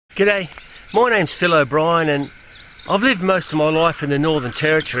G'day, my name's Phil O'Brien and I've lived most of my life in the Northern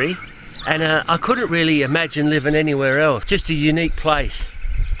Territory and I couldn't really imagine living anywhere else. Just a unique place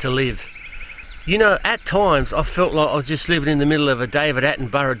to live. You know, at times I felt like I was just living in the middle of a David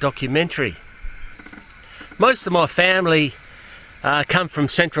Attenborough documentary. Most of my family come from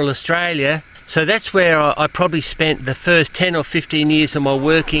Central Australia, so that's where I probably spent the first 10 or 15 years of my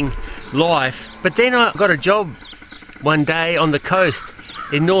working life. But then I got a job one day on the coast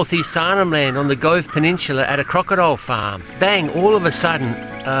in northeast Arnhem Land on the Gove Peninsula at a crocodile farm. Bang, all of a sudden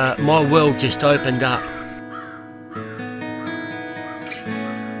my world just opened up.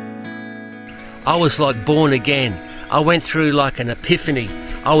 I was like born again. I went through like an epiphany.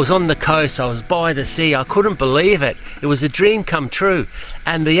 I was on the coast, I was by the sea, I couldn't believe it. It was a dream come true.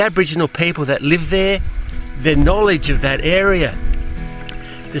 And the Aboriginal people that live there, their knowledge of that area,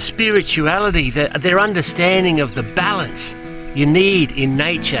 the spirituality, their understanding of the balance you need in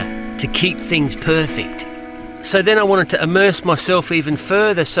nature to keep things perfect. So then I wanted to immerse myself even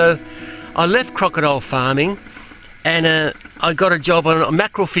further, so I left crocodile farming and I got a job on a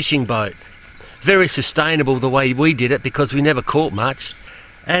mackerel fishing boat. Very sustainable the way we did it because we never caught much.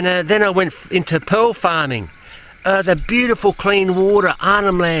 And then I went into pearl farming. The beautiful clean water,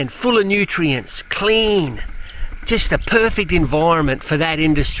 Arnhem Land, full of nutrients, clean. Just a perfect environment for that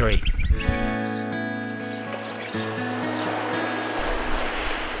industry.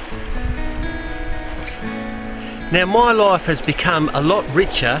 Now my life has become a lot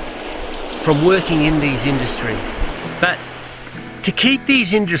richer from working in these industries. But to keep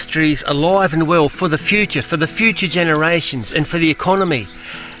these industries alive and well for the future generations and for the economy,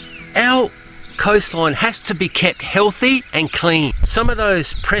 our coastline has to be kept healthy and clean. Some of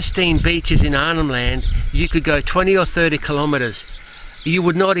those pristine beaches in Arnhem Land, you could go 20 or 30 kilometres, you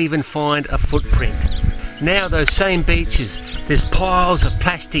would not even find a footprint. Now those same beaches, there's piles of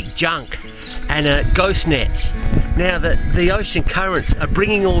plastic junk and ghost nets. Now the ocean currents are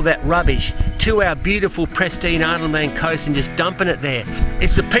bringing all that rubbish to our beautiful pristine Arnhem Land coast and just dumping it there.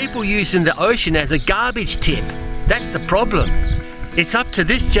 It's the people using the ocean as a garbage tip. That's the problem. It's up to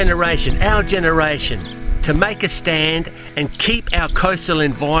this generation, our generation, to make a stand and keep our coastal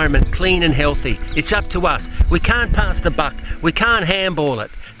environment clean and healthy. It's up to us. We can't pass the buck. We can't handball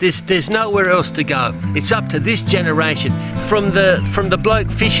it. There's nowhere else to go. It's up to this generation. From the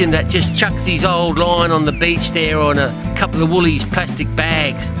bloke fishing that just chucks his old line on the beach there on a couple of Woolies plastic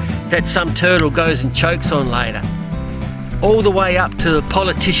bags that some turtle goes and chokes on later, all the way up to the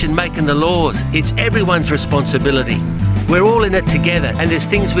politician making the laws. It's everyone's responsibility. We're all in it together and there's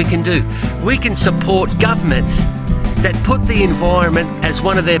things we can do. We can support governments that put the environment as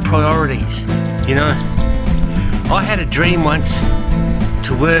one of their priorities. You know, I had a dream once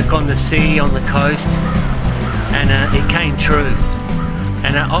to work on the sea, on the coast, and it came true.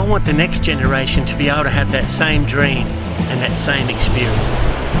 And I want the next generation to be able to have that same dream and that same experience.